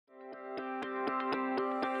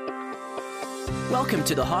Welcome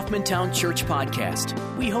to the Hoffmantown Church Podcast.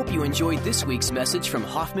 We hope you enjoyed this week's message from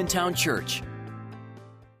Hoffmantown Church.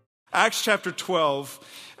 Acts chapter 12,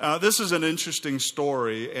 this is an interesting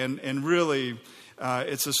story, and really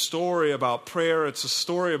it's a story about prayer. It's a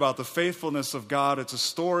story about the faithfulness of God. It's a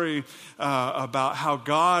story about how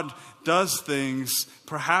God does things,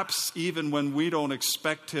 perhaps even when we don't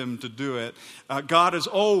expect Him to do it. God is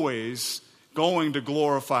always going to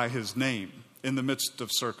glorify His name in the midst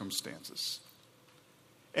of circumstances.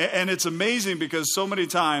 And it's amazing because so many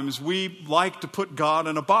times we like to put God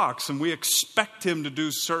in a box and we expect Him to do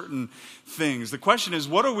certain things. The question is,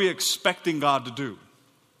 what are we expecting God to do?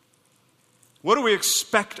 What do we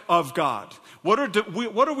expect of God? What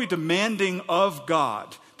are we demanding of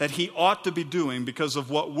God that He ought to be doing because of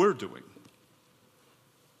what we're doing?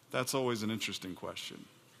 That's always an interesting question.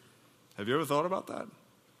 Have you ever thought about that?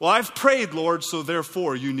 Well, I've prayed, Lord, so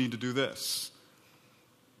therefore you need to do this.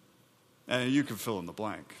 And you can fill in the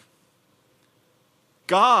blank.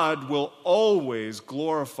 God will always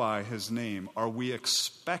glorify His name. Are we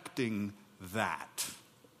expecting that?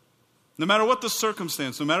 No matter what the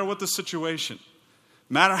circumstance, no matter what the situation,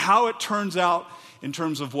 no matter how it turns out in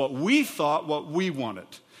terms of what we thought, what we wanted,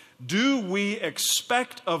 do we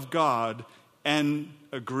expect of God and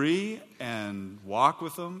agree and walk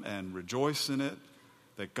with Him and rejoice in it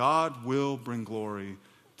that God will bring glory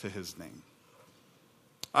to His name?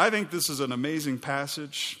 I think this is an amazing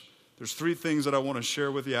passage. There's three things that I want to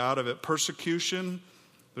share with you out of it. Persecution,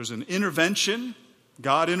 there's an intervention.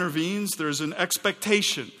 God intervenes. There's an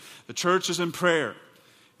expectation. The church is in prayer.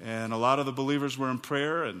 And a lot of the believers were in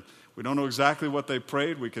prayer, and we don't know exactly what they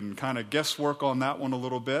prayed. We can kind of guesswork on that one a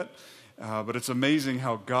little bit. But it's amazing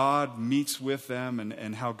how God meets with them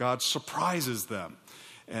and how God surprises them.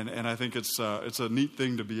 And I think it's a neat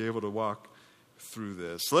thing to be able to walk through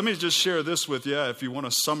this. Let me just share this with you if you want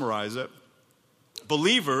to summarize it.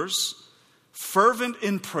 Believers, fervent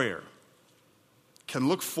in prayer, can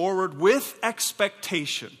look forward with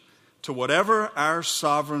expectation to whatever our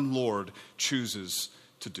sovereign Lord chooses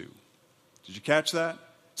to do. Did you catch that?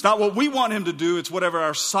 It's not what we want Him to do, it's whatever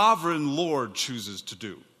our sovereign Lord chooses to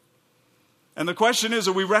do. And the question is,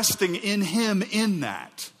 are we resting in Him in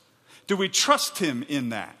that? Do we trust Him in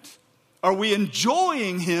that? Are we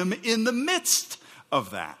enjoying Him in the midst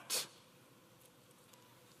of that?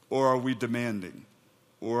 Or are we demanding?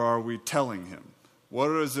 Or are we telling Him?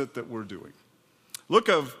 What is it that we're doing? Look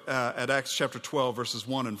at Acts chapter 12, verses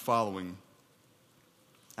 1 and following.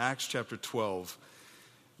 Acts chapter 12,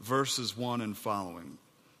 verses 1 and following.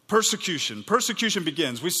 Persecution. Persecution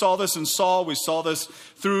begins. We saw this in Saul. We saw this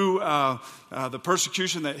through the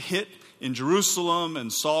persecution that hit in Jerusalem,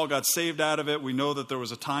 and Saul got saved out of it. We know that there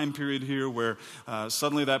was a time period here where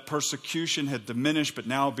suddenly that persecution had diminished, but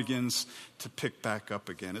now begins to pick back up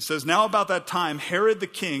again. It says, now about that time, Herod the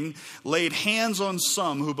king laid hands on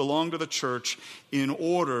some who belonged to the church in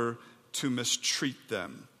order to mistreat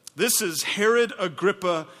them. This is Herod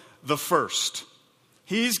Agrippa the First.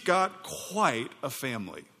 He's got quite a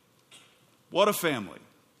family. What a family.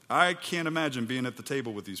 I can't imagine being at the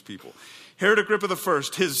table with these people. Herod Agrippa the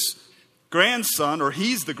First, his grandson, or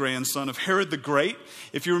he's the grandson of Herod the Great.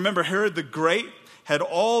 If you remember, Herod the Great had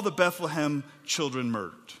all the Bethlehem children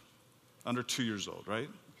murdered under 2 years old, right?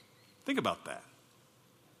 Think about that.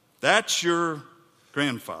 That's your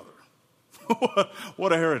grandfather.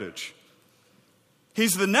 What a heritage.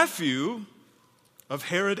 He's the nephew of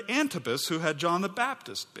Herod Antipas, who had John the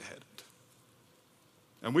Baptist beheaded.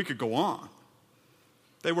 And we could go on.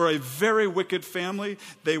 They were a very wicked family.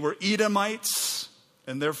 They were Edomites.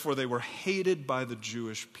 And therefore, they were hated by the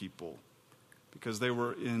Jewish people because they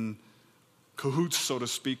were in cahoots, so to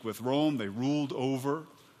speak, with Rome. They ruled over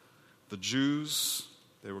the Jews.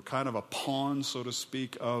 They were kind of a pawn, so to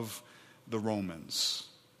speak, of the Romans.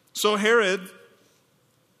 So Herod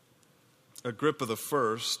Agrippa the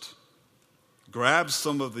First grabs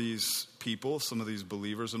some of these people, some of these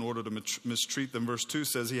believers, in order to mistreat them. Verse 2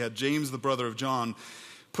 says he had James, the brother of John,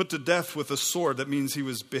 put to death with a sword. That means he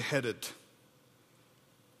was beheaded.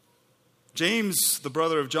 James, the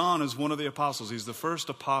brother of John, is one of the apostles. He's the first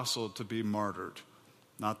apostle to be martyred,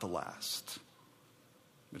 not the last.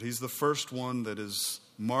 But he's the first one that is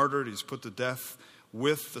martyred. He's put to death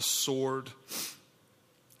with the sword.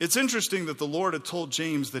 It's interesting that the Lord had told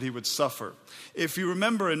James that he would suffer. If you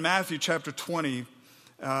remember in Matthew chapter 20,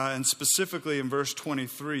 and specifically in verse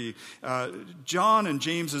 23, John and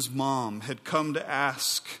James's mom had come to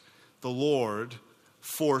ask the Lord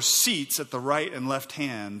for seats at the right and left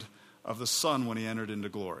hand of the Son when he entered into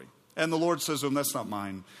glory. And the Lord says to him, that's not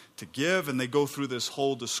mine to give. And they go through this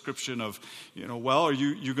whole description of, well, are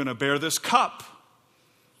you going to bear this cup?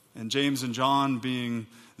 And James and John being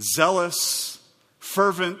zealous,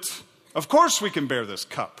 fervent, of course we can bear this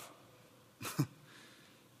cup.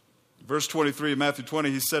 Verse 23 of Matthew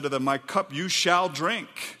 20, he said to them, my cup you shall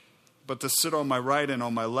drink, but to sit on my right and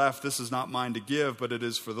on my left, this is not mine to give, but it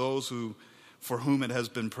is for those for whom it has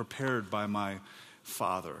been prepared by my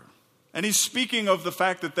Father. And he's speaking of the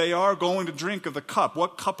fact that they are going to drink of the cup.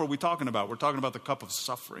 What cup are we talking about? We're talking about the cup of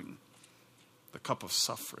suffering. The cup of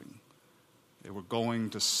suffering. They were going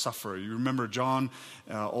to suffer. You remember John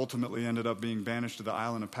ultimately ended up being banished to the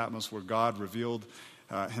island of Patmos, where God revealed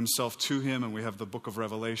himself to him, and we have the book of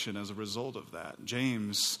Revelation as a result of that.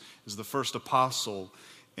 James is the first apostle,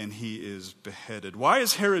 and he is beheaded. Why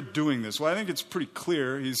is Herod doing this? Well, I think it's pretty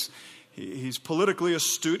clear. He's politically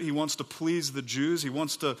astute. He wants to please the Jews. He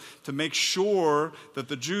wants to make sure that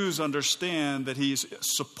the Jews understand that he's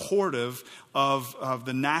supportive of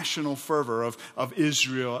the national fervor of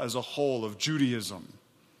Israel as a whole, of Judaism.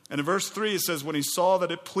 And in verse 3 it says, when he saw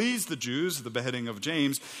that it pleased the Jews, the beheading of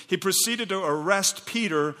James, he proceeded to arrest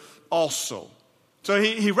Peter also. So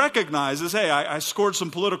he recognizes, hey, I scored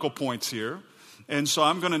some political points here. And so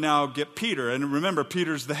I'm going to now get Peter. And remember,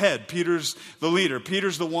 Peter's the head. Peter's the leader.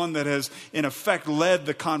 Peter's the one that has, in effect, led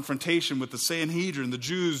the confrontation with the Sanhedrin. The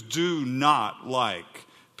Jews do not like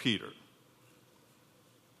Peter.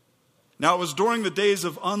 Now, it was during the days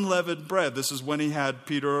of unleavened bread. This is when he had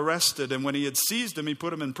Peter arrested. And when he had seized him, he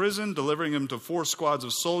put him in prison, delivering him to 4 squads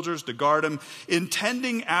of soldiers to guard him,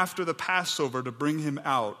 intending after the Passover to bring him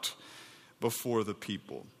out before the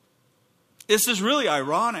people. This is really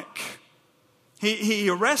ironic. He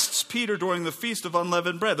arrests Peter during the Feast of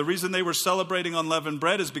Unleavened Bread. The reason they were celebrating unleavened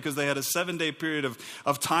bread is because they had a 7-day period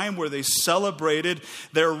of time where they celebrated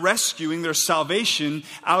their rescuing, their salvation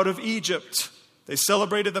out of Egypt. They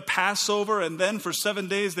celebrated the Passover, and then for 7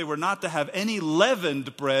 days they were not to have any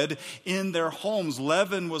leavened bread in their homes.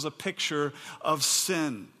 Leaven was a picture of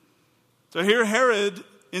sin. So here Herod,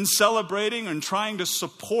 in celebrating and trying to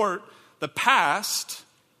support the past,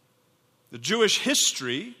 the Jewish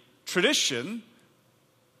history, tradition,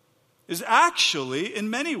 is actually, in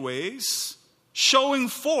many ways, showing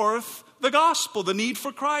forth the gospel, the need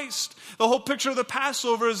for Christ. The whole picture of the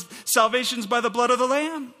Passover is salvation's by the blood of the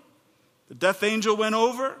Lamb. The death angel went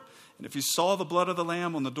over, and if he saw the blood of the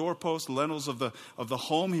Lamb on the doorpost, the lintels of the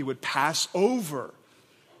home, he would pass over.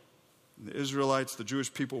 The Israelites, the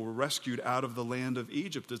Jewish people, were rescued out of the land of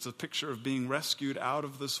Egypt. It's a picture of being rescued out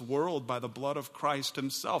of this world by the blood of Christ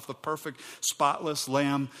himself, the perfect, spotless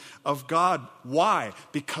Lamb of God. Why?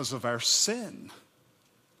 Because of our sin.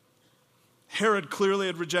 Herod clearly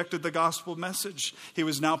had rejected the gospel message. He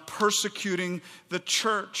was now persecuting the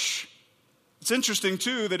church. It's interesting,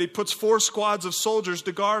 too, that he puts 4 squads of soldiers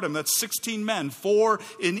to guard him. That's 16 men, 4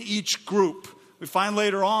 in each group. We find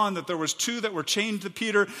later on that there was 2 that were chained to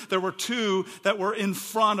Peter. There were 2 that were in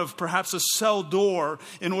front of perhaps a cell door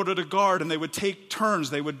in order to guard, and they would take turns.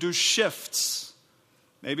 They would do shifts.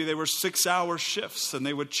 Maybe they were 6-hour shifts, and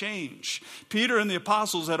they would change. Peter and the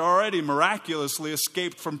apostles had already miraculously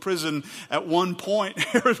escaped from prison at one point.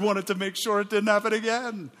 Herod wanted to make sure it didn't happen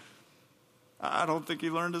again. I don't think he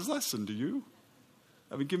learned his lesson, do you?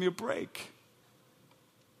 I mean, give me a break.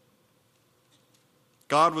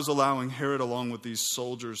 God was allowing Herod, along with these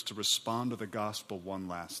soldiers, to respond to the gospel one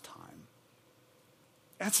last time.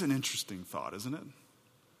 That's an interesting thought, isn't it?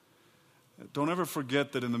 Don't ever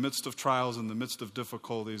forget that in the midst of trials, in the midst of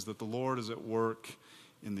difficulties, that the Lord is at work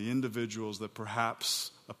in the individuals that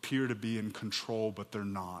perhaps appear to be in control, but they're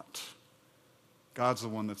not. God's the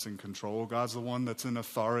one that's in control. God's the one that's in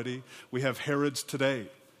authority. We have Herods today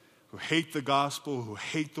who hate the gospel, who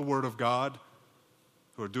hate the word of God,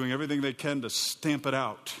 who are doing everything they can to stamp it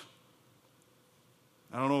out.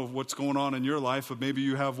 I don't know what's going on in your life, but maybe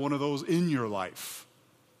you have one of those in your life.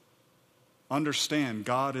 Understand,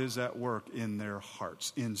 God is at work in their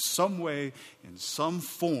hearts. In some way, in some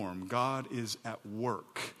form, God is at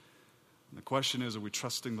work. And the question is, are we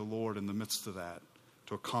trusting the Lord in the midst of that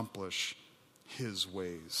to accomplish his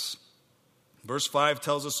ways? Verse 5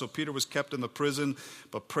 tells us, so Peter was kept in the prison,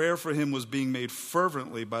 but prayer for him was being made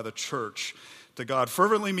fervently by the church to God.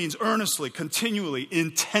 Fervently means earnestly, continually,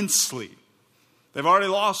 intensely. They've already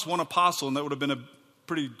lost one apostle, and that would have been a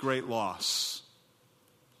pretty great loss.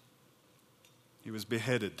 He was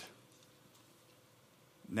beheaded.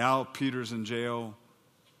 Now Peter's in jail,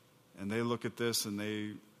 and they look at this and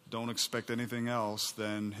they don't expect anything else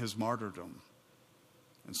than his martyrdom.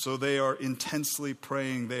 And so they are intensely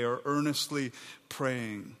praying. They are earnestly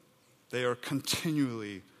praying. They are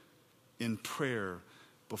continually in prayer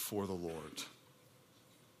before the Lord.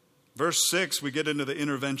 Verse 6, we get into the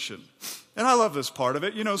intervention. And I love this part of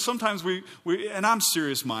it. You know, sometimes we and I'm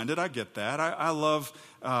serious-minded. I get that. I love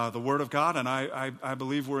the Word of God, and I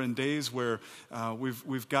believe we're in days where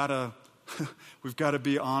we've got to we've got to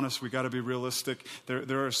be honest. We've got to be realistic.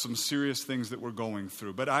 There are some serious things that we're going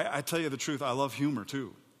through. But I tell you the truth, I love humor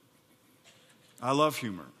too. I love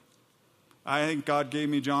humor. I think God gave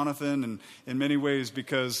me Jonathan and in many ways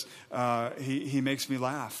because he makes me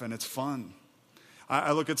laugh and it's fun.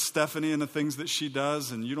 I look at Stephanie and the things that she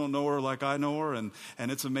does, and you don't know her like I know her, and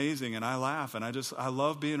it's amazing, and I laugh, and I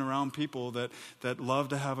love being around people that love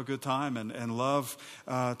to have a good time and love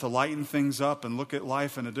to lighten things up and look at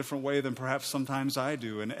life in a different way than perhaps sometimes I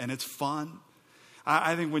do, and it's fun.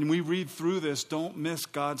 I think when we read through this, don't miss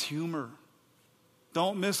God's humor.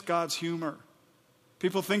 Don't miss God's humor.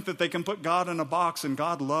 People think that they can put God in a box, and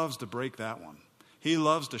God loves to break that one. He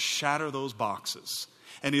loves to shatter those boxes.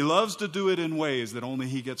 And he loves to do it in ways that only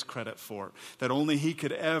he gets credit for, that only he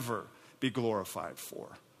could ever be glorified for.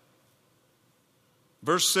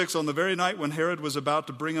 Verse 6, on the very night when Herod was about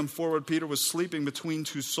to bring him forward, Peter was sleeping between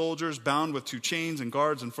two soldiers, bound with two chains, and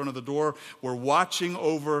guards in front of the door were watching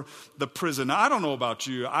over the prison. Now, I don't know about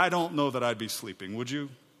you. I don't know that I'd be sleeping. Would you?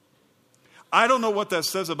 I don't know what that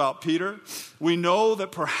says about Peter. We know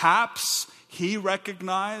that perhaps he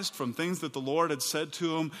recognized from things that the Lord had said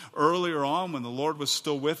to him earlier on when the Lord was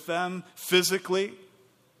still with them physically,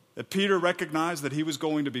 that Peter recognized that he was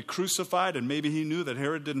going to be crucified, and maybe he knew that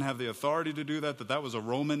Herod didn't have the authority to do that was a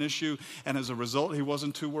Roman issue, and as a result, he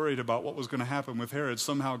wasn't too worried about what was going to happen with Herod.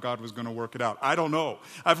 Somehow God was going to work it out. I don't know.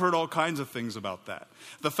 I've heard all kinds of things about that.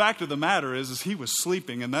 The fact of the matter is he was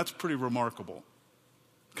sleeping, and that's pretty remarkable.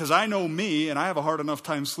 Because I know me, and I have a hard enough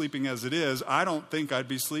time sleeping as it is. I don't think I'd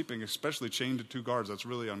be sleeping, especially chained to two guards. That's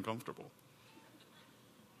really uncomfortable.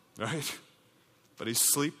 Right? But he's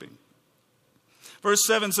sleeping. Verse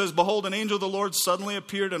 7 says, behold, an angel of the Lord suddenly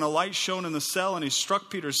appeared, and a light shone in the cell, and he struck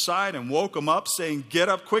Peter's side and woke him up, saying, get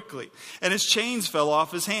up quickly. And his chains fell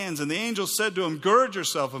off his hands. And the angel said to him, gird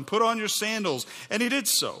yourself and put on your sandals. And he did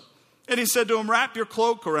so. And he said to him, wrap your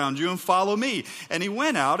cloak around you and follow me. And he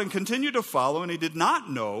went out and continued to follow, and he did not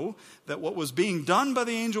know that what was being done by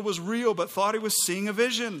the angel was real, but thought he was seeing a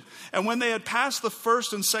vision. And when they had passed the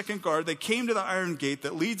first and second guard, they came to the iron gate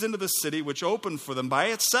that leads into the city, which opened for them by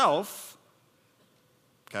itself.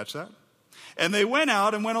 Catch that? And they went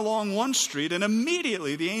out and went along one street, and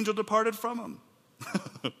immediately the angel departed from him.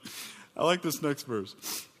 I like this next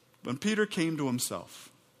verse. When Peter came to himself.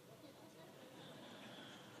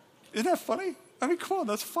 Isn't that funny? I mean, come on,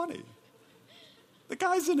 that's funny. The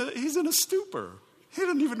guy's he's in a stupor. He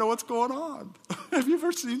doesn't even know what's going on. Have you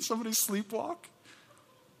ever seen somebody sleepwalk?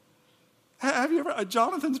 Have you ever?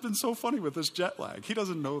 Jonathan's been so funny with this jet lag. He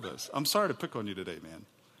doesn't know this. I'm sorry to pick on you today, man.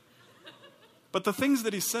 But the things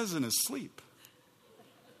that he says in his sleep,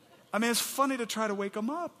 I mean, it's funny to try to wake him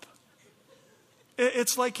up.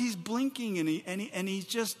 It's like he's blinking and he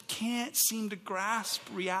just can't seem to grasp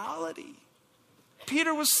reality.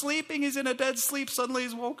 Peter was sleeping. He's in a dead sleep. Suddenly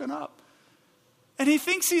he's woken up. And he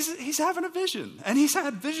thinks he's having a vision. And he's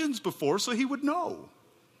had visions before, so he would know.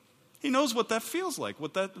 He knows what that feels like,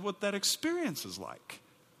 what that experience is like.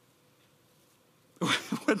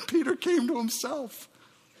 When Peter came to himself,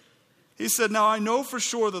 he said, now I know for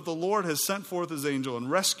sure that the Lord has sent forth his angel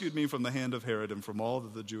and rescued me from the hand of Herod and from all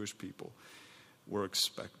that the Jewish people were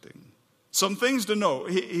expecting. Some things to know.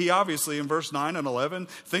 He obviously, in verse 9 and 11,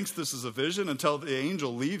 thinks this is a vision until the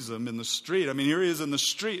angel leaves him in the street. I mean, here he is in the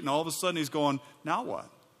street, and all of a sudden he's going, now what?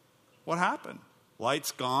 What happened?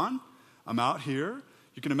 Light's gone. I'm out here.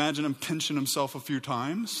 You can imagine him pinching himself a few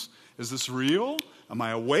times. Is this real? Am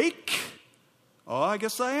I awake? Oh, I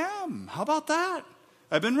guess I am. How about that?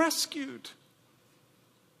 I've been rescued.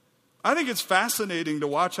 I think it's fascinating to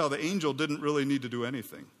watch how the angel didn't really need to do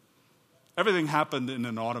anything. Everything happened in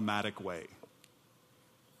an automatic way.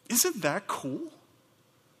 Isn't that cool?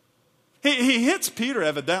 He hits Peter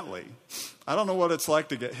evidently. I don't know what it's like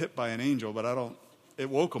to get hit by an angel, but it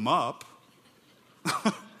woke him up.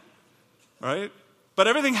 Right? But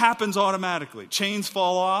everything happens automatically. Chains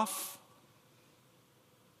fall off.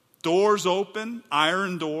 Doors open,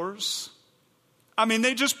 iron doors. I mean,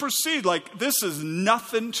 they just proceed like this is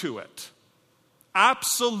nothing to it.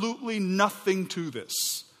 Absolutely nothing to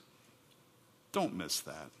this. Don't miss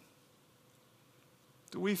that.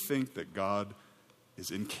 Do we think that God is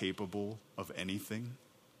incapable of anything?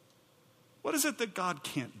 What is it that God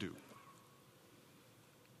can't do?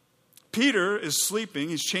 Peter is sleeping.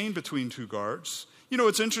 He's chained between two guards. You know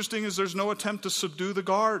what's interesting is there's no attempt to subdue the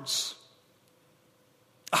guards.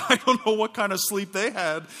 I don't know what kind of sleep they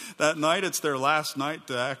had that night. It's their last night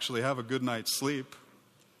to actually have a good night's sleep.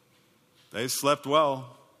 They slept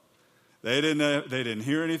well. They didn't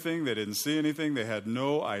hear anything. They didn't see anything. They had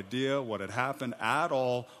no idea what had happened at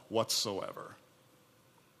all whatsoever.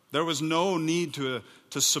 There was no need to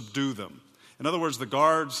subdue them. In other words, the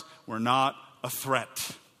guards were not a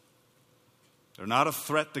threat. They're not a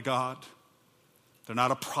threat to God. They're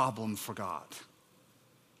not a problem for God.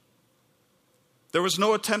 There was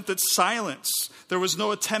no attempt at silence. There was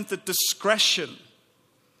no attempt at discretion.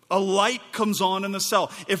 A light comes on in the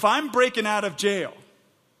cell. If I'm breaking out of jail,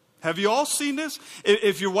 have you all seen this?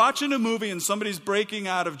 If you're watching a movie and somebody's breaking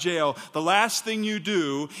out of jail, the last thing you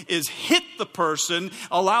do is hit the person,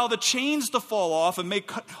 allow the chains to fall off and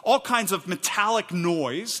make all kinds of metallic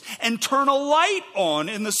noise, and turn a light on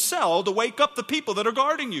in the cell to wake up the people that are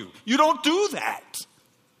guarding you. You don't do that,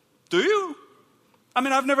 do you? I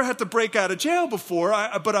mean, I've never had to break out of jail before,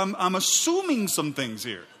 but I'm assuming some things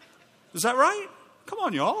here. Is that right? Come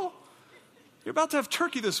on, y'all. You're about to have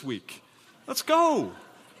turkey this week. Let's go.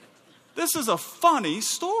 This is a funny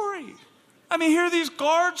story. I mean, here these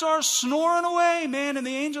guards are snoring away, man, and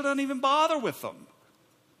the angel doesn't even bother with them.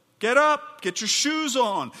 Get up, get your shoes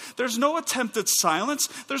on. There's no attempt at silence.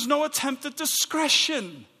 There's no attempt at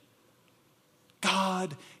discretion.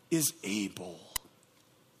 God is able.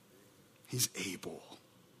 He's able.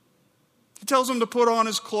 He tells him to put on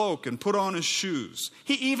his cloak and put on his shoes.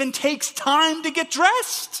 He even takes time to get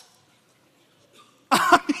dressed.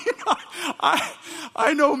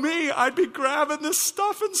 I know me, I'd be grabbing this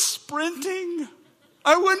stuff and sprinting.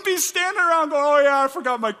 I wouldn't be standing around going, oh yeah, I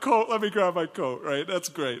forgot my coat. Let me grab my coat, right? That's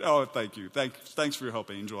great. Oh, thank you. Thanks for your help,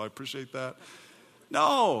 Angel. I appreciate that.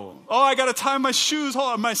 No. Oh, I got to tie my shoes.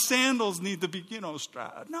 Hold on, my sandals need to be,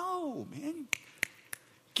 strapped. No, man.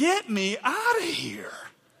 Get me out of here.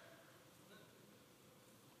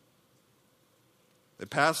 They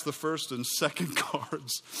pass the first and second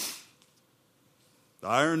guards. The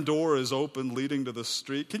iron door is open, leading to the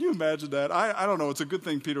street. Can you imagine that? I don't know. It's a good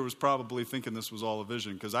thing Peter was probably thinking this was all a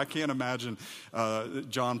vision, because I can't imagine,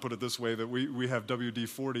 John put it this way, that we have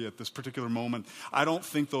WD-40 at this particular moment. I don't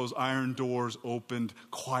think those iron doors opened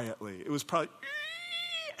quietly. It was probably...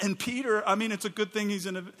 And Peter, I mean, it's a good thing he's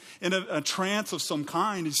in a trance of some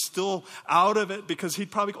kind. He's still out of it, because he'd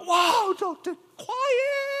probably go, whoa, don't quiet.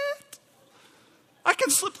 I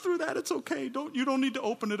can slip through that. It's okay. You don't need to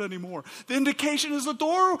open it anymore. The indication is the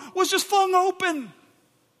door was just flung open.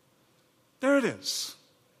 There it is.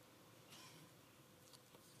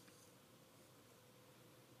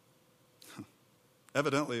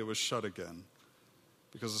 Evidently, it was shut again,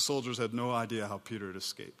 because the soldiers had no idea how Peter had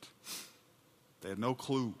escaped. They had no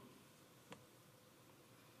clue.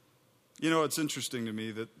 It's interesting to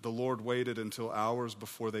me that the Lord waited until hours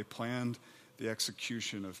before they planned the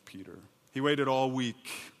execution of Peter. He waited all week.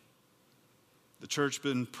 The church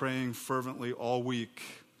been praying fervently all week,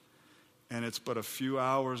 and it's but a few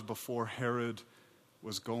hours before Herod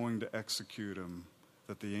was going to execute him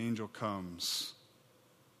that the angel comes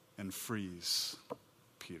and frees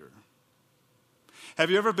Peter. Have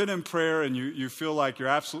you ever been in prayer and you feel like you're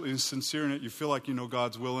absolutely sincere in it? You feel like you know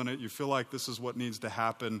God's will in it. You feel like this is what needs to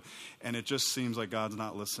happen, and it just seems like God's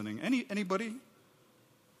not listening. Anybody?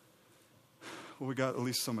 Well, we got at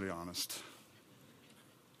least somebody honest.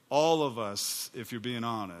 All of us, if you're being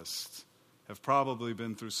honest, have probably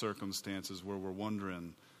been through circumstances where we're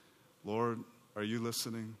wondering, Lord, are you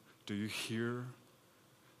listening? Do you hear?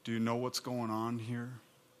 Do you know what's going on here?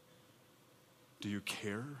 Do you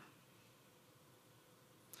care?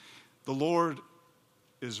 The Lord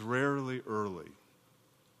is rarely early,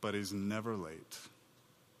 but he's never late.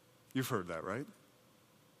 You've heard that, right?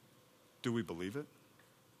 Do we believe it?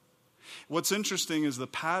 What's interesting is the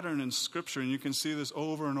pattern in Scripture, and you can see this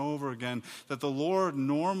over and over again, that the Lord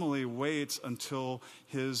normally waits until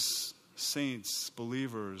his saints,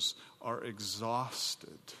 believers, are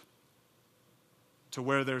exhausted, to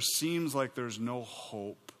where there seems like there's no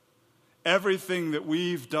hope. Everything that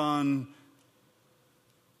we've done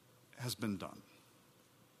has been done.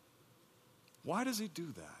 Why does he do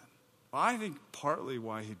that? Well, I think partly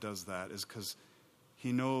why he does that is because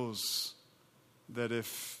he knows that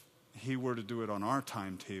if he were to do it on our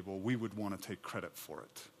timetable, we would want to take credit for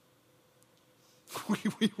it.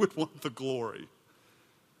 We would want the glory.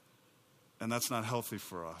 And that's not healthy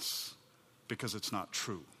for us, because it's not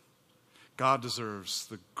true. God deserves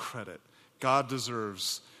the credit. God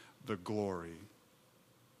deserves the glory.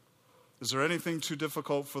 Is there anything too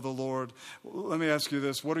difficult for the Lord? Let me ask you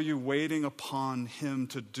this. What are you waiting upon him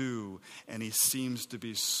to do, and he seems to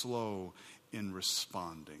be slow in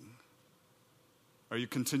responding? Are you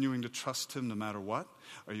continuing to trust him no matter what?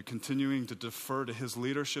 Are you continuing to defer to his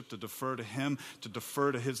leadership, to defer to him, to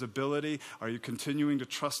defer to his ability? Are you continuing to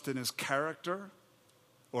trust in his character?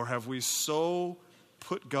 Or have we so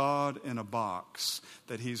put God in a box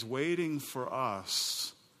that he's waiting for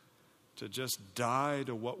us to just die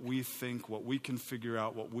to what we think, what we can figure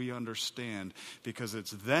out, what we understand, because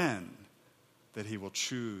it's then that he will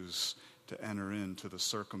choose to enter into the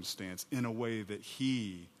circumstance in a way that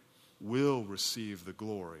he will receive the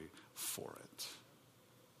glory for it.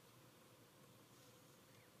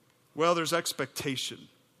 Well, there's expectation.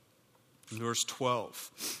 In verse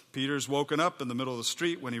 12, Peter's woken up in the middle of the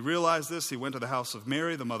street. When he realized this, he went to the house of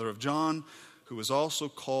Mary, the mother of John, who was also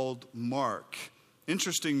called Mark.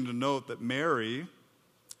 Interesting to note that Mary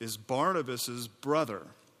is Barnabas' brother.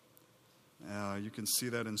 You can see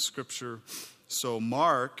that in Scripture. So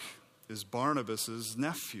Mark is Barnabas'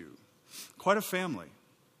 nephew. Quite a family.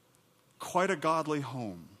 Quite a godly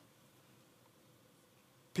home.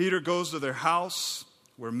 Peter goes to their house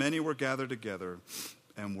where many were gathered together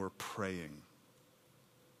and were praying.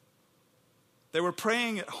 They were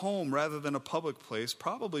praying at home rather than a public place,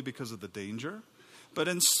 probably because of the danger. But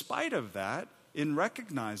in spite of that, in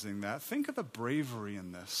recognizing that, think of the bravery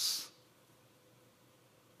in this.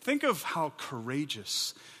 Think of how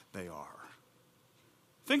courageous they are.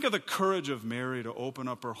 Think of the courage of Mary to open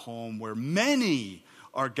up her home where many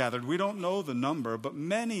are gathered. We don't know the number, but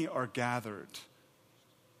many are gathered.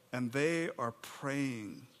 And they are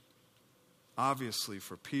praying, obviously,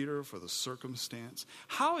 for Peter, for the circumstance.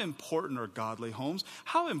 How important are godly homes?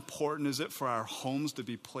 How important is it for our homes to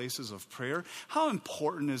be places of prayer? How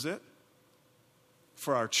important is it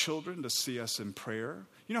for our children to see us in prayer?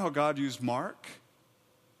 You know how God used Mark?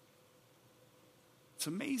 It's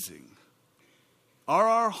amazing. Are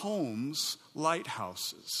our homes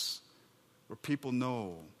lighthouses where people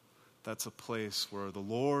know that's a place where the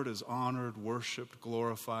Lord is honored, worshiped,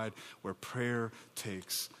 glorified, where prayer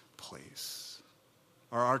takes place?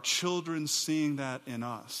 Are our children seeing that in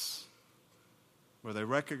us, where they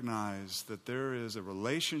recognize that there is a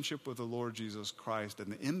relationship with the Lord Jesus Christ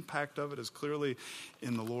and the impact of it is clearly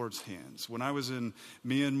in the Lord's hands? When I was in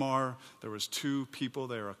Myanmar, there was two people.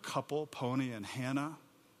 They were a couple, Pony and Hannah.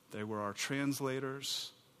 They were our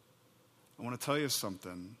translators. I want to tell you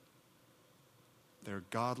something. They're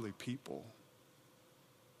godly people.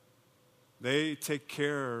 They take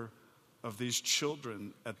care of these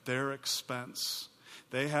children at their expense.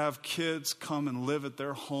 They have kids come and live at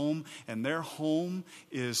their home, and their home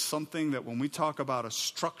is something that when we talk about a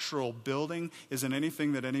structural building, isn't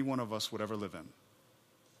anything that any one of us would ever live in.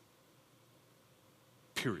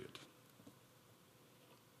 Period.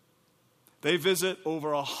 They visit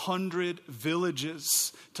over 100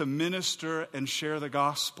 villages to minister and share the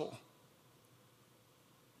gospel.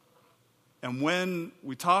 And when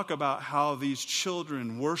we talk about how these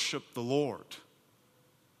children worship the Lord,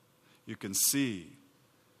 you can see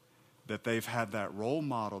that they've had that role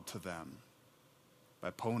model to them by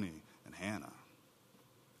Pony and Hannah.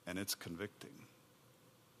 And it's convicting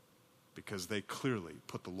because they clearly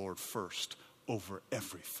put the Lord first over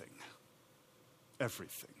everything.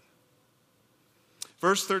 Everything.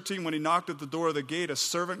 Verse 13, when he knocked at the door of the gate, a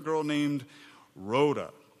servant girl named Rhoda.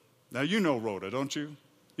 Now you know Rhoda, don't you?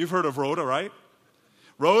 You've heard of Rhoda, right?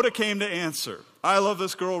 Rhoda came to answer. I love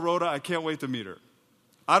this girl, Rhoda. I can't wait to meet her.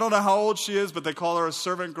 I don't know how old she is, but they call her a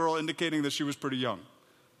servant girl, indicating that she was pretty young.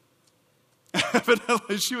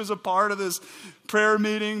 Evidently, she was a part of this prayer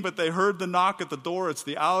meeting, but they heard the knock at the door. It's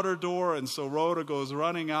the outer door, and so Rhoda goes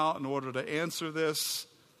running out in order to answer this.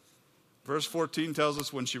 Verse 14 tells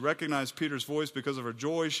us when she recognized Peter's voice because of her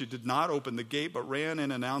joy, she did not open the gate, but ran in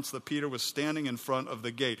and announced that Peter was standing in front of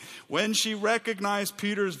the gate. When she recognized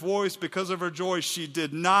Peter's voice because of her joy, she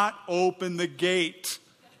did not open the gate,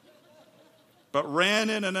 but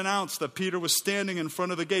ran in and announced that Peter was standing in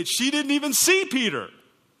front of the gate. She didn't even see Peter.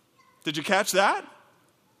 Did you catch that?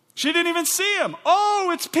 She didn't even see him.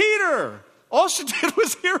 Oh, it's Peter. All she did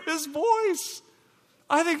was hear his voice.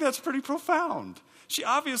 I think that's pretty profound. She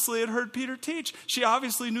obviously had heard Peter teach. She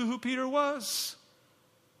obviously knew who Peter was.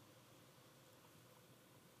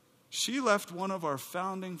 She left one of our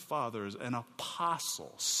founding fathers, an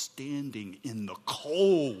apostle, standing in the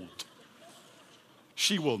cold.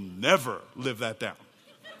 She will never live that down.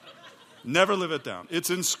 Never live it down. It's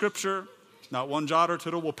in Scripture. Not one jot or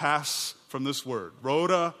tittle will pass from this word.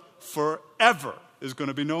 Rhoda forever is going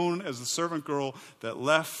to be known as the servant girl that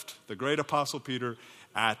left the great apostle Peter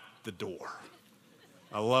at the door.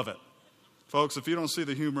 I love it. Folks, if you don't see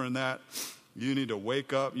the humor in that, you need to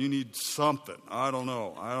wake up. You need something. I don't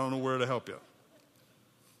know. I don't know where to help you.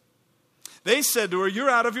 They said to her, "You're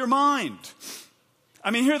out of your mind."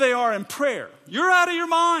 I mean, here they are in prayer. You're out of your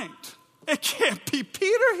mind. It can't be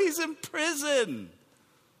Peter. He's in prison.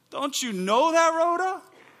 Don't you know that, Rhoda?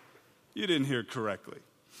 You didn't hear correctly.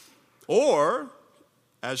 Or,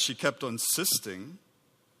 as she kept insisting,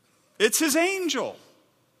 it's his angel.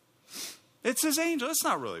 It's his angel. It's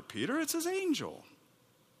not really Peter. It's his angel.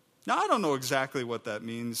 Now, I don't know exactly what that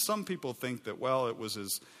means. Some people think that, well, it was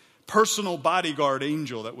his personal bodyguard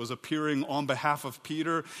angel that was appearing on behalf of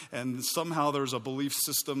Peter, and somehow there's a belief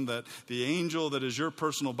system that the angel that is your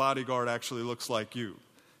personal bodyguard actually looks like you.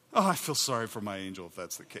 Oh, I feel sorry for my angel if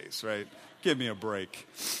that's the case, right? Give me a break.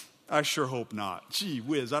 I sure hope not. Gee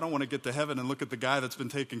whiz, I don't want to get to heaven and look at the guy that's been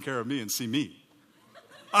taking care of me and see me.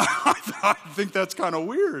 I think that's kind of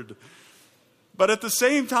weird. But at the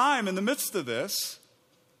same time, in the midst of this,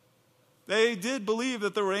 they did believe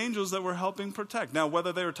that there were angels that were helping protect. Now,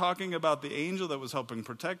 whether they were talking about the angel that was helping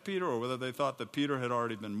protect Peter or whether they thought that Peter had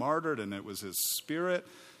already been martyred and it was his spirit,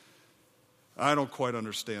 I don't quite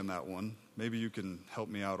understand that one. Maybe you can help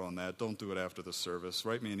me out on that. Don't do it after the service.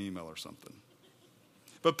 Write me an email or something.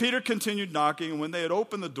 But Peter continued knocking, and when they had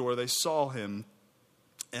opened the door, they saw him,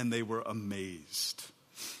 and they were amazed.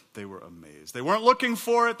 They were amazed. They weren't looking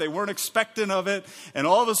for it. They weren't expectant of it. And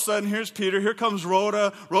all of a sudden, here's Peter. Here comes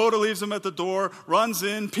Rhoda. Rhoda leaves him at the door, runs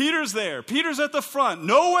in. Peter's there. Peter's at the front.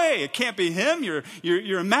 No way. It can't be him.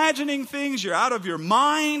 You're imagining things. You're out of your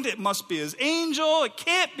mind. It must be his angel. It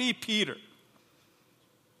can't be Peter.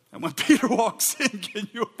 And when Peter walks in, can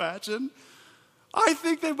you imagine? I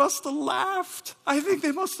think they must have laughed. I think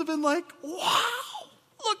they must have been like, wow,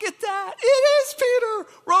 look at that. It is Peter.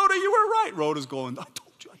 Rhoda, you were right. Rhoda's going, I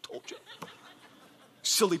told you.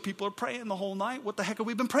 Silly people are praying the whole night. What the heck have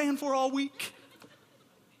we been praying for all week?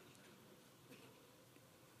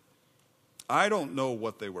 I don't know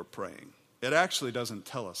what they were praying. It actually doesn't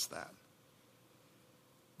tell us that.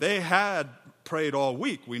 They had prayed all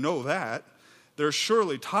week. We know that. They're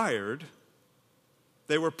surely tired.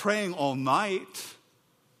 They were praying all night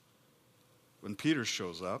when Peter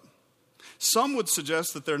shows up. Some would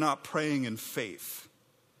suggest that they're not praying in faith.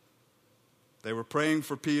 They were praying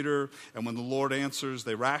for Peter, and when the Lord answers,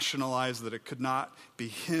 they rationalize that it could not be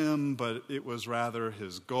him, but it was rather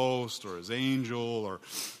his ghost or his angel, or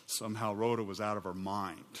somehow Rhoda was out of her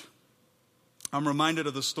mind. I'm reminded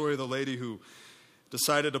of the story of the lady who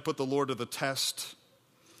decided to put the Lord to the test.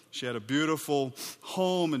 She had a beautiful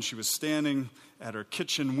home, and she was standing at her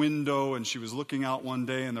kitchen window, and she was looking out one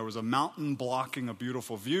day, and there was a mountain blocking a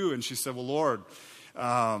beautiful view, and she said, well, Lord,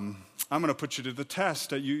 I'm going to put you to the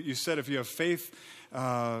test. You said if you have faith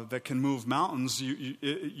that can move mountains,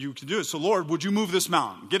 you can do it. So, Lord, would you move this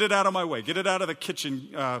mountain? Get it out of my way. Get it out of the kitchen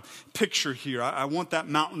picture here. I want that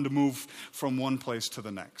mountain to move from one place to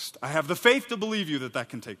the next. I have the faith to believe you that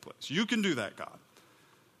can take place. You can do that, God.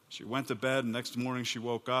 She went to bed, and next morning she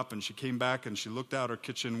woke up, and she came back, and she looked out her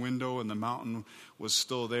kitchen window, and the mountain was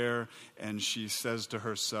still there, and she says to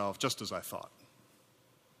herself, just as I thought,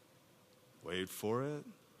 wait for it,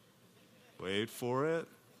 wait for it.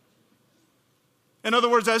 In other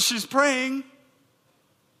words, as she's praying,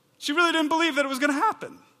 she really didn't believe that it was going to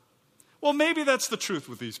happen. Well, maybe that's the truth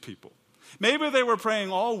with these people. Maybe they were praying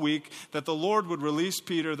all week that the Lord would release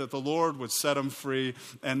Peter, that the Lord would set him free.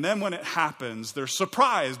 And then when it happens, they're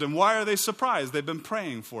surprised. And why are they surprised? They've been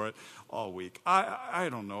praying for it all week. I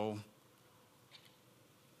don't know.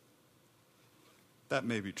 That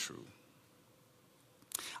may be true.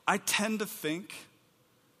 I tend to think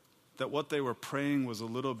that what they were praying was a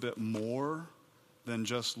little bit more than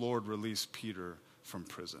just, Lord, release Peter from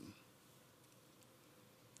prison.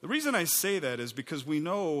 The reason I say that is because we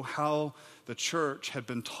know how the church had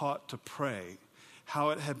been taught to pray, how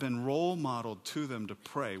it had been role modeled to them to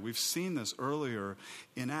pray. We've seen this earlier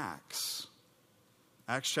in Acts.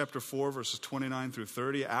 Acts chapter 4, verses 29 through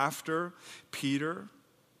 30. After Peter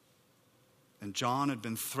and John had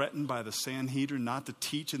been threatened by the Sanhedrin not to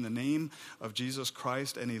teach in the name of Jesus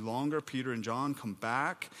Christ any longer, Peter and John come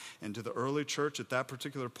back into the early church at that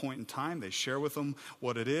particular point in time. They share with them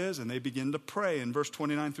what it is, and they begin to pray. In verse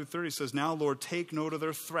 29 through 30 says, now, Lord, take note of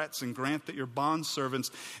their threats and grant that your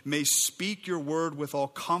bondservants may speak your word with all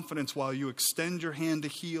confidence while you extend your hand to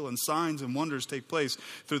heal, and signs and wonders take place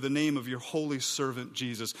through the name of your holy servant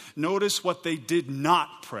Jesus. Notice what they did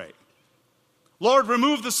not pray. Lord,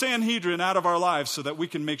 remove the Sanhedrin out of our lives so that we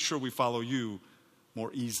can make sure we follow you more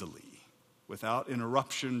easily, without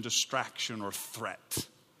interruption, distraction, or threat.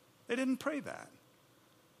 They didn't pray that.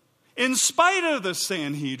 In spite of the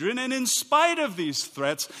Sanhedrin and in spite of these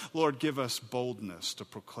threats, Lord, give us boldness to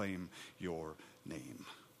proclaim your name.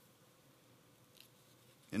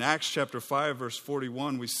 In Acts chapter 5, verse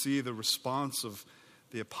 41, we see the response of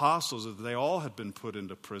The apostles, they all had been put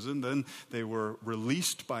into prison. Then they were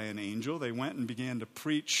released by an angel. They went and began to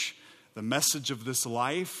preach the message of this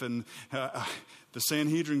life. And the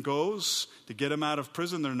Sanhedrin goes to get them out of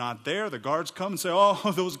prison. They're not there. The guards come and say,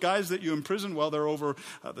 oh, those guys that you imprisoned, well, they're over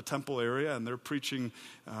the temple area, and they're preaching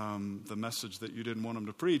the message that you didn't want them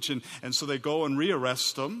to preach. And so they go and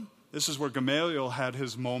rearrest them. This is where Gamaliel had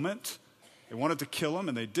his moment. They wanted to kill him,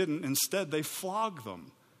 and they didn't. Instead, they flogged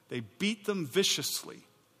them. They beat them viciously.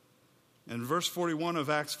 In verse 41 of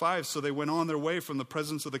Acts 5, so they went on their way from the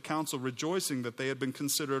presence of the council, rejoicing that they had been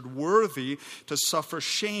considered worthy to suffer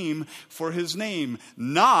shame for his name.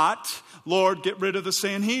 Not, Lord, get rid of the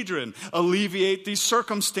Sanhedrin, alleviate these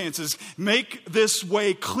circumstances, make this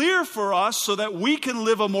way clear for us so that we can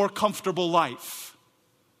live a more comfortable life.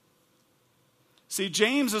 See,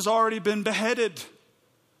 James has already been beheaded.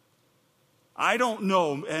 I don't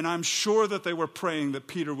know, and I'm sure that they were praying that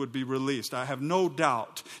Peter would be released. I have no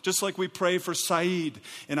doubt. Just like we pray for Said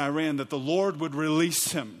in Iran, that the Lord would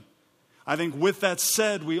release him. I think with that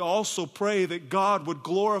said, we also pray that God would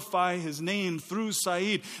glorify his name through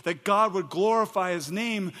Said, that God would glorify his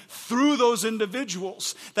name through those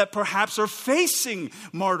individuals that perhaps are facing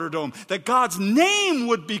martyrdom, that God's name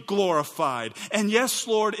would be glorified. And yes,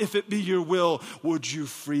 Lord, if it be your will, would you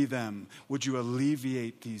free them? Would you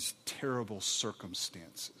alleviate these terrible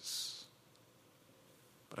circumstances?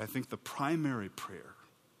 But I think the primary prayer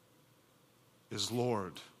is,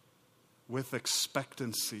 Lord, with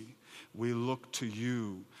expectancy, we look to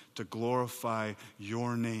you to glorify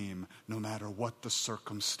your name no matter what the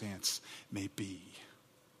circumstance may be.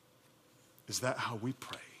 Is that how we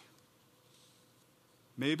pray?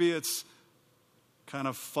 Maybe it's kind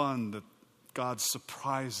of fun that God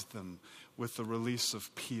surprised them with the release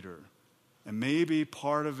of Peter. And maybe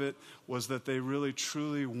part of it was that they really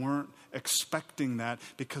truly weren't expecting that,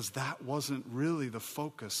 because that wasn't really the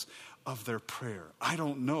focus of their prayer. I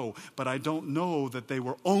don't know, but I don't know that they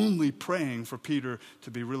were only praying for Peter to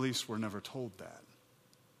be released. We're never told that.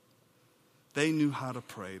 They knew how to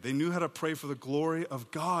pray. They knew how to pray for the glory of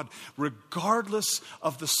God, regardless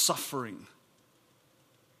of the suffering.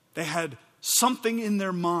 They had something in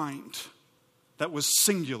their mind that was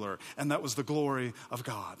singular, and that was the glory of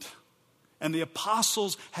God. And the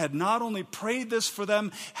apostles had not only prayed this for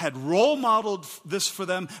them, had role modeled this for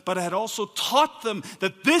them, but had also taught them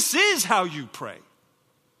that this is how you pray.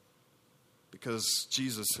 Because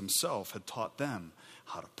Jesus himself had taught them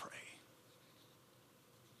how to pray.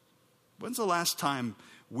 When's the last time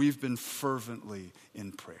we've been fervently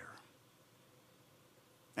in prayer?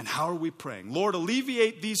 And how are we praying? Lord,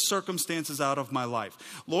 alleviate these circumstances out of my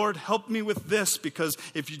life. Lord, help me with this, because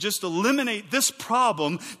if you just eliminate this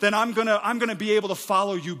problem, then I'm gonna be able to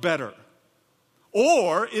follow you better.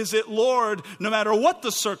 Or is it, Lord, no matter what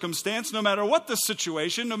the circumstance, no matter what the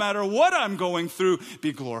situation, no matter what I'm going through,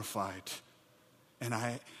 be glorified. And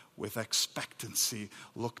I, with expectancy,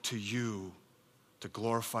 look to you to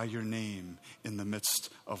glorify your name in the midst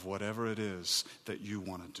of whatever it is that you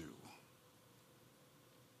want to do.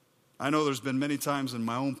 I know there's been many times in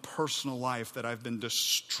my own personal life that I've been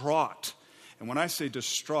distraught. And when I say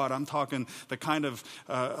distraught, I'm talking the kind of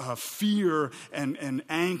fear and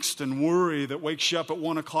angst and worry that wakes you up at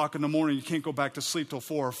 1 o'clock in the morning. You can't go back to sleep till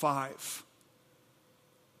 4 or 5.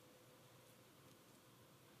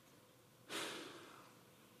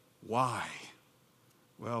 Why?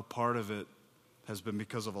 Well, part of it has been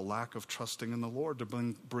because of a lack of trusting in the Lord to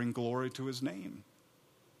bring glory to his name.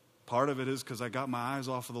 Part of it is because I got my eyes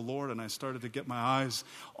off of the Lord and I started to get my eyes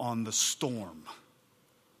on the storm.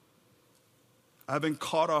 I've been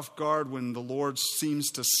caught off guard when the Lord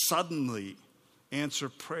seems to suddenly answer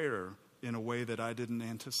prayer in a way that I didn't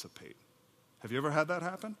anticipate. Have you ever had that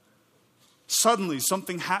happen? Suddenly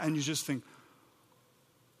something happens and you just think,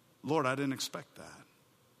 Lord, I didn't expect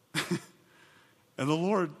that. And the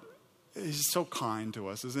Lord, he's so kind to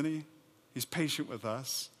us, isn't he? He's patient with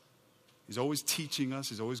us. He's always teaching us.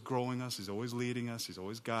 He's always growing us. He's always leading us. He's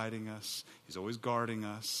always guiding us. He's always guarding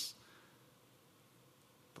us.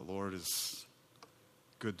 The Lord is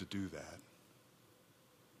good to do that.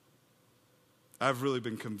 I've really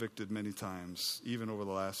been convicted many times, even over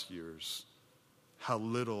the last years, how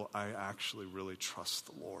little I actually really trust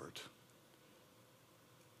the Lord.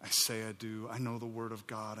 I say I do. I know the Word of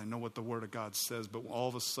God. I know what the Word of God says. But all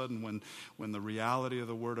of a sudden, when the reality of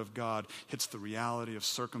the Word of God hits the reality of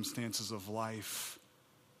circumstances of life,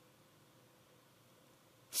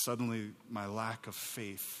 suddenly my lack of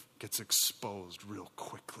faith gets exposed real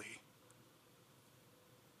quickly.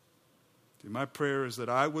 My prayer is that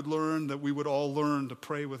I would learn, that we would all learn to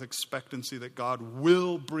pray with expectancy that God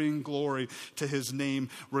will bring glory to his name,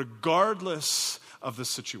 regardless of the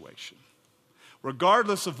situation.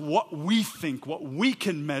 Regardless of what we think, what we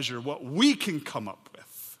can measure, what we can come up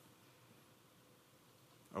with.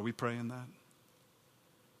 Are we praying that?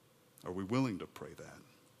 Are we willing to pray that?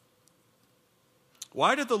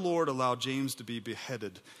 Why did the Lord allow James to be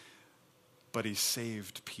beheaded, but he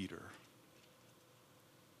saved Peter?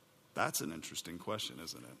 That's an interesting question,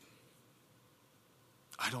 isn't it?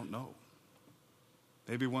 I don't know.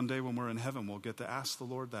 Maybe one day when we're in heaven, we'll get to ask the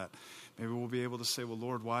Lord that. Maybe we'll be able to say, well,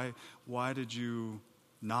 Lord, why did you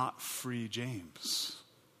not free James?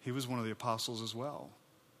 He was one of the apostles as well.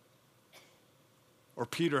 Or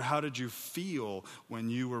Peter, how did you feel when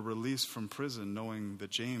you were released from prison knowing that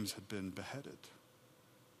James had been beheaded?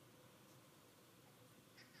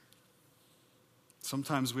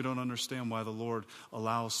 Sometimes we don't understand why the Lord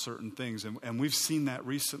allows certain things, and we've seen that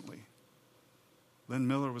recently. Lynn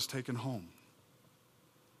Miller was taken home.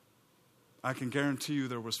 I can guarantee you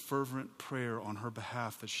there was fervent prayer on her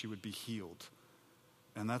behalf that she would be healed.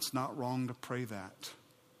 And that's not wrong to pray that.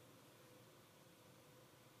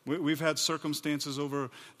 We've had circumstances over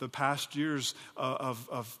the past years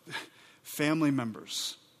of family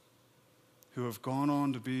members who have gone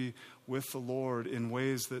on to be with the Lord in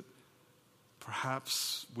ways that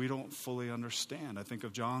perhaps we don't fully understand. I think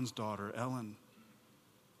of John's daughter, Ellen.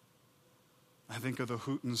 I think of the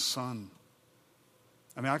Hooten's son.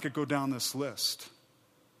 I mean, I could go down this list.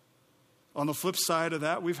 On the flip side of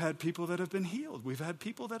that, we've had people that have been healed. We've had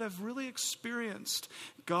people that have really experienced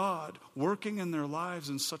God working in their lives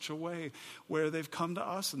in such a way where they've come to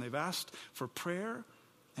us and they've asked for prayer,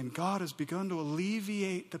 and God has begun to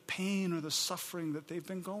alleviate the pain or the suffering that they've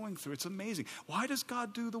been going through. It's amazing. Why does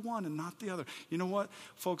God do the one and not the other? You know what,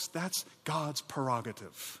 folks? That's God's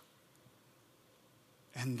prerogative.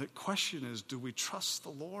 And the question is, do we trust the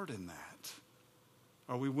Lord in that?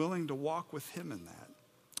 Are we willing to walk with him in that?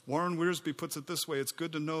 Warren Wiersbe puts it this way: it's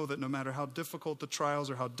good to know that no matter how difficult the trials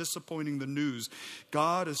or how disappointing the news,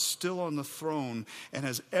 God is still on the throne and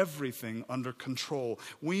has everything under control.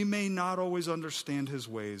 We may not always understand his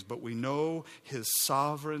ways, but we know his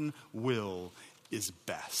sovereign will is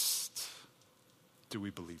best. Do we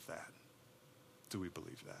believe that? Do we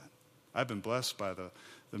believe that? I've been blessed by the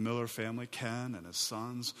Miller family, Ken and his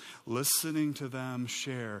sons, listening to them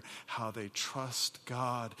share how they trust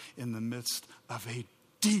God in the midst of a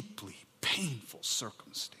deeply painful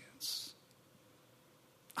circumstance.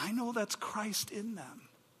 I know that's Christ in them.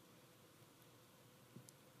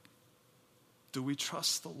 Do we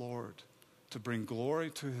trust the Lord to bring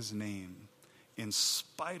glory to his name in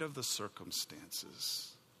spite of the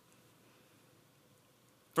circumstances?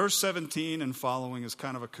 Verse 17 and following is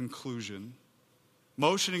kind of a conclusion.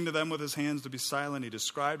 Motioning to them with his hands to be silent, he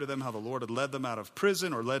described to them how the Lord had led them out of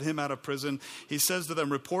prison, or led him out of prison. He says to them,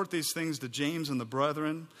 report these things to James and the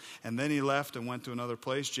brethren. And then he left and went to another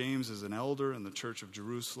place. James is an elder in the church of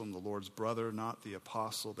Jerusalem, the Lord's brother, not the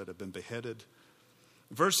apostle that had been beheaded.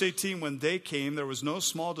 Verse 18, when day came, there was no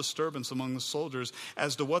small disturbance among the soldiers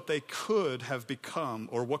as to what they could have become,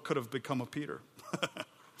 or what could have become of Peter.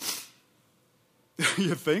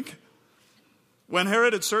 You think? When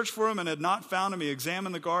Herod had searched for him and had not found him, he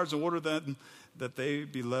examined the guards and ordered them that they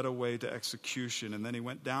be led away to execution. And then he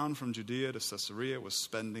went down from Judea to Caesarea, was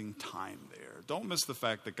spending time there. Don't miss the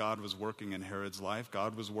fact that God was working in Herod's life.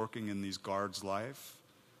 God was working in these guards' life.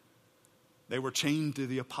 They were chained to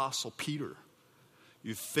the apostle Peter.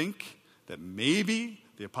 You think that maybe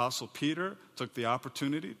the apostle Peter took the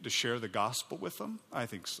opportunity to share the gospel with them? I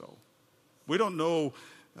think so. We don't know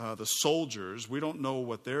the soldiers, we don't know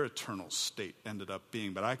what their eternal state ended up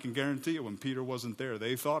being. But I can guarantee you when Peter wasn't there,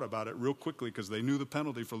 they thought about it real quickly because they knew the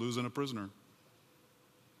penalty for losing a prisoner.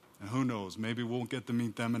 And who knows, maybe we'll get to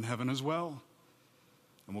meet them in heaven as well.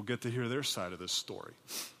 And we'll get to hear their side of this story.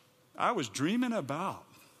 I was dreaming about,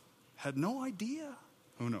 had no idea.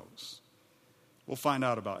 Who knows? We'll find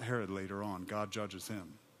out about Herod later on. God judges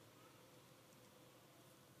him.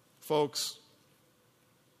 Folks,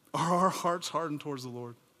 are our hearts hardened towards the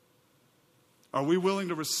Lord? Are we willing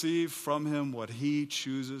to receive from him what he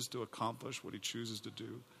chooses to accomplish, what he chooses to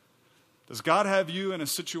do? Does God have you in a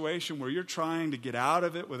situation where you're trying to get out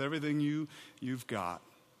of it with everything you've got,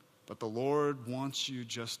 but the Lord wants you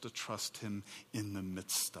just to trust him in the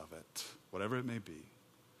midst of it, whatever it may be?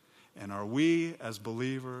 And are we as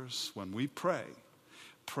believers, when we pray,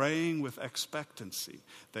 praying with expectancy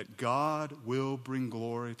that God will bring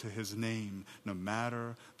glory to his name no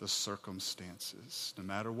matter the circumstances, no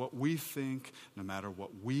matter what we think, no matter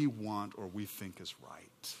what we want or we think is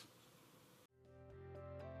right?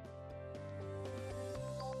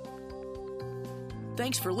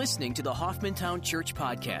 Thanks for listening to the Hoffmantown Church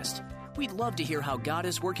Podcast. We'd love to hear how God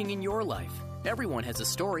is working in your life. Everyone has a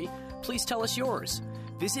story. Please tell us yours.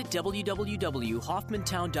 Visit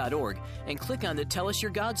www.hoffmantown.org and click on the Tell Us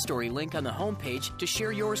Your God Story link on the homepage to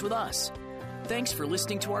share yours with us. Thanks for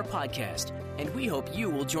listening to our podcast, and we hope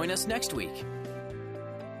you will join us next week.